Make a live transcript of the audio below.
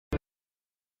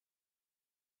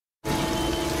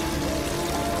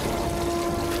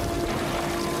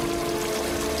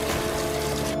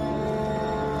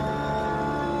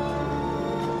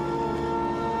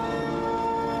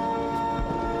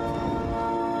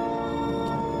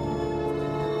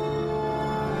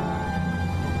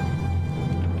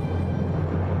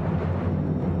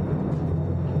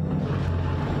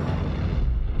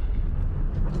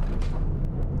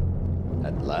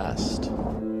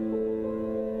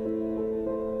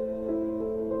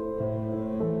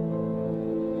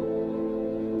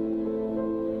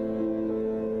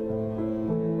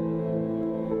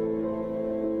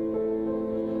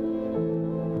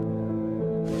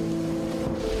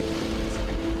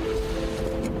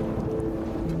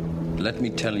Let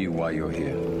me tell you why you're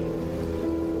here.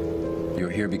 You're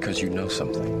here because you know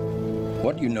something.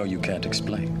 What you know you can't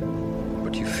explain,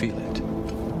 but you feel it.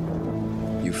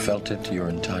 You felt it your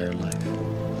entire life,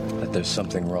 that there's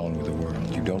something wrong with the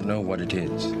world. You don't know what it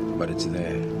is, but it's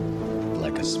there,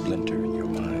 like a splinter in your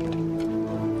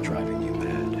mind, driving you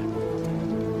mad.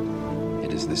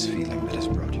 It is this feeling that has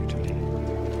brought you to me.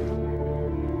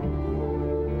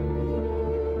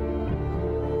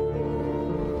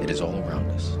 It is all around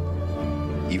us.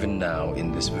 Even now,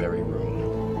 in this very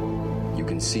room, you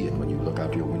can see it when you look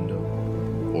out your window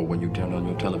or when you turn on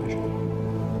your television.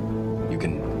 You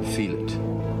can feel it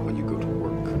when you go to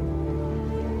work,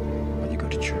 when you go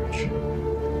to church,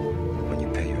 when you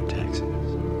pay your taxes.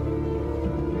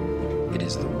 It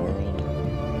is the world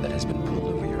that has been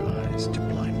pulled over your eyes to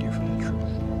blind you from the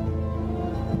truth.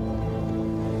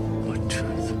 What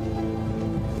truth?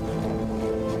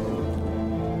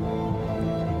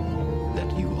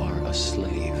 That you are a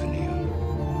slave, Neo.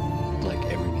 Like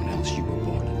everyone else, you were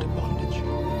born into bondage,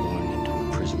 born into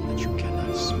a prison that you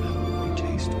cannot smell or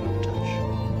taste or touch.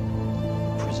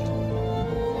 Prison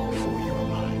for your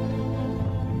mind.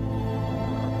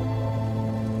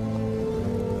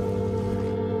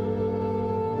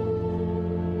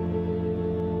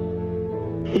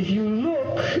 If you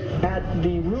look at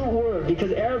the root word,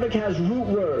 because Arabic has root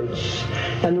words,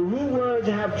 and the root words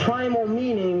have primal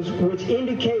meanings which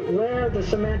indicate where the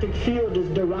semantic field is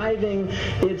deriving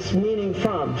its meaning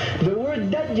from. The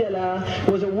word dajjala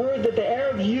was a word that the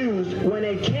Arabs used when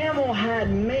a camel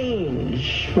had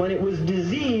mange. When it was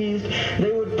diseased,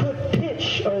 they would put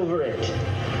pitch over it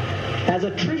as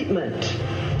a treatment.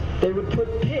 They would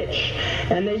put pitch,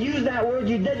 and they used that word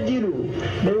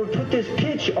yudajjilu. They would put this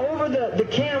pitch over the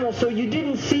camel so you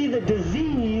didn't see the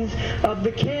disease of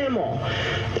the camel.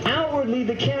 Outwardly,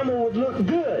 the camel would look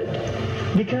good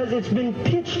because it's been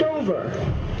pitched over.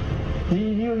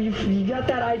 You got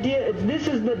that idea? This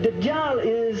is the Dajjal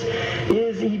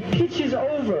is he pitches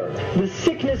over the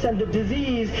sickness and the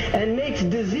disease and makes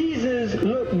diseases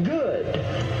look good.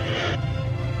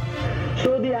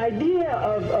 So the idea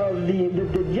of the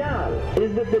Dajjal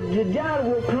is that the Dajjal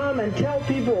will come and tell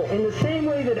people in the same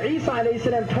way that Isa a.s.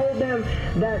 told them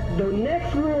that the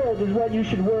next world is what you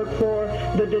should work for,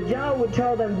 the Dajjal would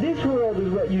tell them this world is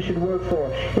what you should work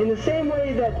for. In the same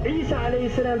way that Isa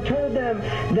a.s. told them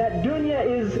that dunya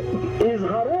is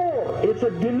gharur, it's a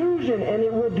delusion and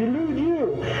it will delude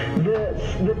you.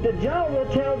 The Dajjal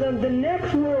will tell them the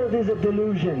next world is a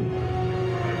delusion.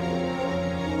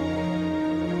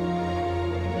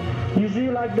 You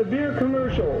see, like the beer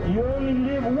commercial, you only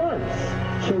live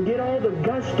once, so get all the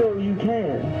gusto you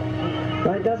can.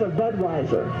 Right? That's a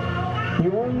Budweiser.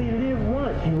 You only live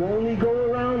once. You only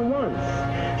go around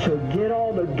once, so get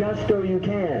all the gusto you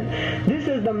can. This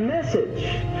is the message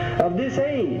of this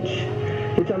age.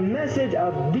 It's a message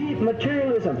of deep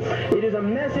materialism. It is a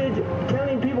message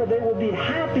telling people they will be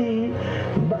happy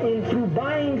through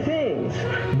buying things.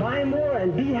 Buy more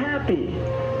and be happy.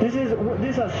 This is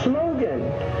a slogan.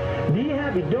 Be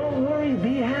happy. Don't worry.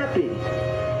 Be happy.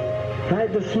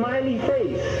 Right? The smiley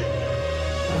face.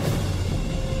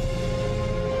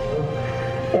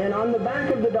 And on the back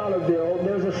of the dollar bill,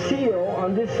 there's a seal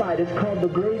on this side. It's called the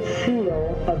Great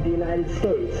Seal of the United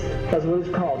States. That's what it's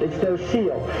called. It's their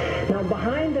seal. Now,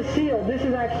 behind the seal, this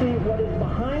is actually what is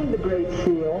behind the Great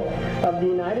Seal of the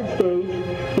United States,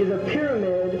 is a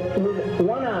pyramid with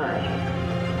one eye.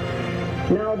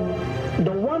 Now,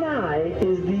 the one eye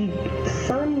is the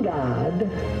sun god,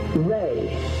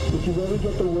 Ray, which is where we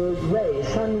get the word ray,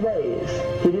 sun rays.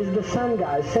 It is the sun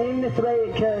god, same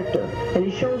Mithraic character, and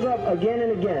he shows up again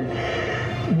and again.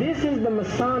 This is the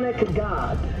Masonic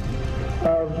god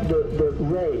of the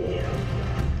ray.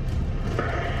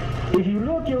 If you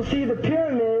look, you'll see the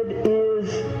pyramid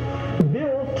is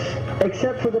built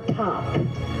except for the top.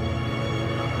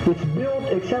 It's built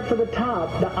except for the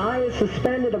top. The eye is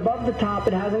suspended above the top.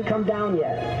 It hasn't come down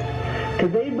yet.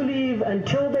 Because they believe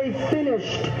until they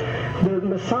finished the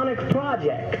Masonic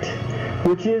project,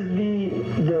 which is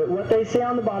the what they say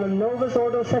on the bottom, Novus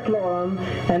Ordo Seclorum,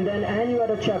 and then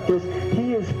Annuetta Chapters,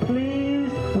 he is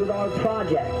pleased with our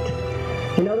project.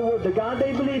 In other words, the God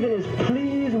they believe in is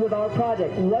pleased with our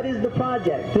project. What is the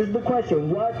project? This is the question.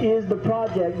 What is the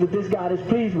project that this God is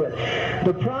pleased with?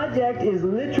 The project is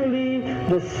literally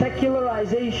the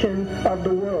secularization of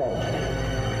the world.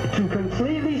 To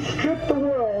completely strip the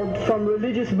world from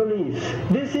religious beliefs.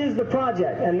 This is the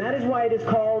project, and that is why it is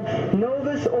called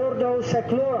Novus Ordo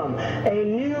Seclorum, a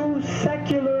new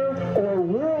secular or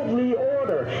worldly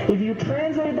order. If you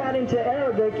translate that into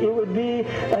Arabic, it would be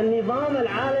a Nizam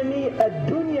al-Alami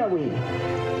ad-Dunyawi,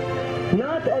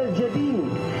 not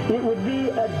al-Jadid. It would be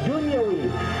a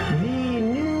dunyawi, the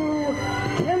new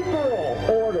temporal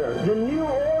order, the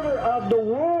new